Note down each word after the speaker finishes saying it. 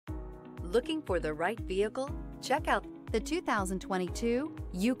Looking for the right vehicle? Check out the 2022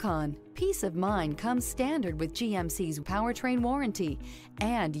 Yukon. Peace of mind comes standard with GMC's powertrain warranty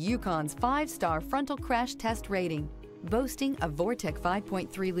and Yukon's 5-star frontal crash test rating. Boasting a Vortec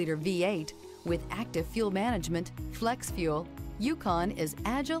 5.3-liter V8 with active fuel management, flex fuel, Yukon is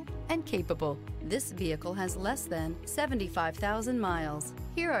agile and capable. This vehicle has less than 75,000 miles.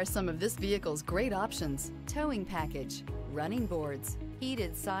 Here are some of this vehicle's great options: towing package, running boards,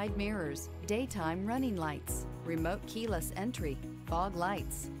 heated side mirrors, daytime running lights, remote keyless entry, fog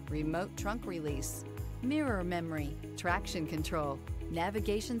lights, remote trunk release, mirror memory, traction control,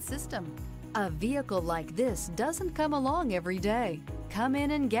 navigation system. A vehicle like this doesn't come along every day. Come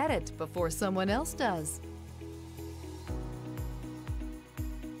in and get it before someone else does.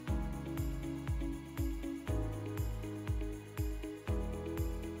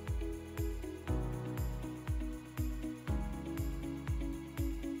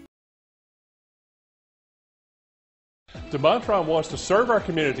 DeMontrond wants to serve our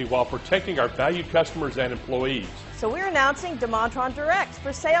community while protecting our valued customers and employees. So we're announcing DeMontrond Direct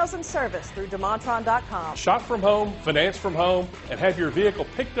for sales and service through DeMontrond.com. Shop from home, finance from home, and have your vehicle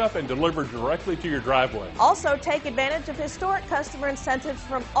picked up and delivered directly to your driveway. Also, take advantage of historic customer incentives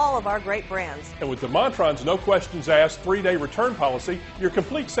from all of our great brands. And with DeMontrond's no questions asked 3-day return policy, your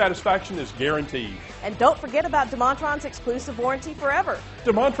complete satisfaction is guaranteed. And don't forget about DeMontrond's exclusive warranty forever.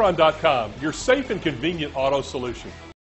 DeMontrond.com, your safe and convenient auto solution.